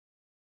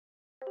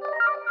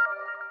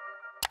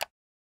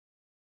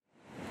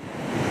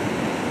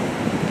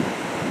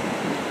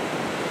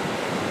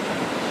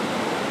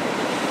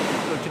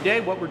today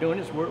what we're doing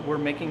is we're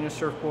making a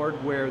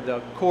surfboard where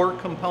the core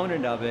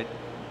component of it,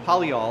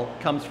 polyol,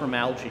 comes from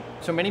algae.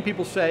 So many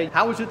people say,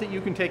 how is it that you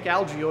can take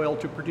algae oil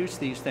to produce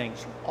these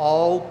things?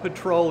 All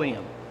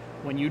petroleum.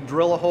 When you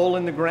drill a hole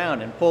in the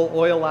ground and pull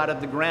oil out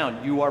of the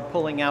ground, you are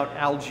pulling out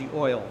algae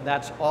oil.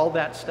 That's all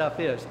that stuff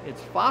is.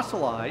 It's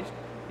fossilized.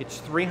 It's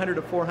 300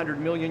 to 400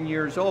 million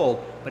years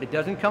old, but it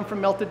doesn't come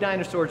from melted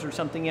dinosaurs or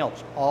something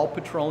else. All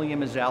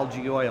petroleum is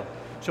algae oil.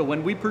 So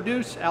when we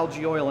produce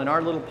algae oil in our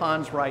little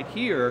ponds right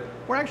here,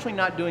 we're actually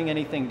not doing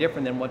anything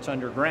different than what's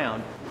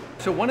underground.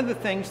 So one of the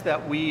things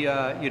that we,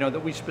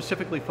 that we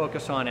specifically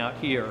focus on out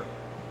here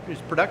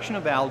is production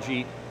of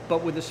algae,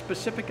 but with a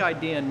specific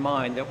idea in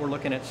mind that we're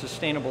looking at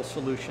sustainable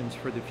solutions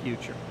for the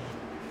future.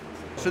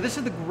 So this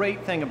is the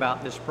great thing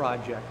about this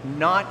project.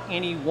 Not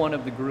any one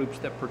of the groups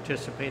that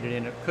participated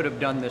in it could have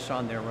done this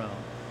on their own.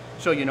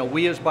 So,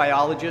 we as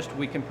biologists,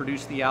 we can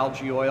produce the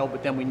algae oil,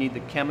 but then we need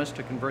the chemists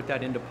to convert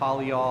that into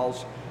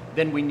polyols.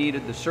 Then we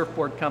needed the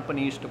surfboard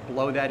companies to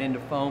blow that into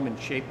foam and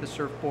shape the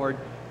surfboard.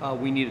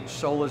 We needed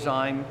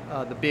Solazyme,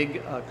 the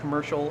big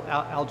commercial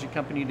algae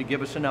company, to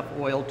give us enough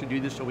oil to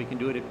do this so we can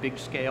do it at big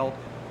scale.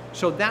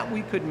 So that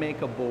we could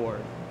make a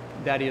board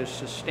that is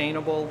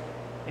sustainable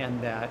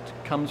and that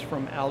comes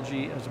from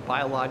algae as a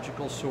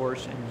biological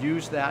source and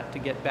use that to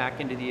get back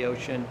into the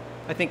ocean.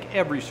 I think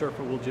every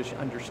surfer will just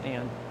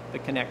understand the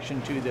connection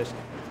to this.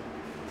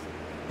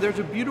 There's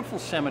a beautiful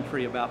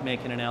symmetry about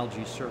making an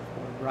algae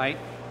surfboard, right?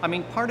 I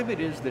mean, part of it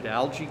is that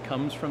algae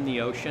comes from the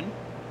ocean,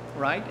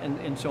 right?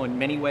 And so in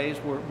many ways,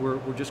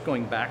 we're just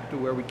going back to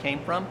where we came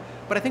from.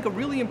 But I think a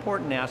really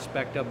important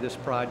aspect of this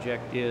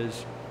project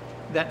is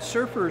that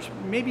surfers,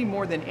 maybe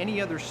more than any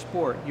other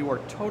sport, you are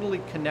totally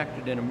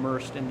connected and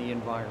immersed in the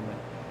environment.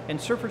 And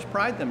surfers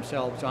pride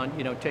themselves on,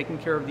 taking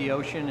care of the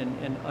ocean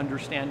and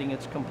understanding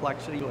its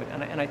complexity.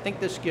 And I think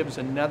this gives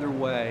another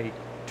way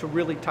to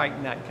really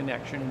tighten that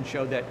connection and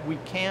show that we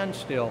can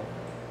still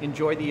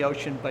enjoy the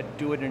ocean, but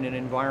do it in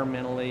an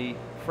environmentally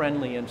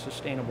friendly and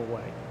sustainable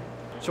way.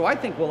 So I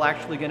think we're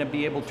actually going to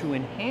be able to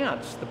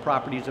enhance the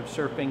properties of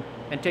surfing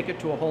and take it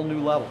to a whole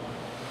new level.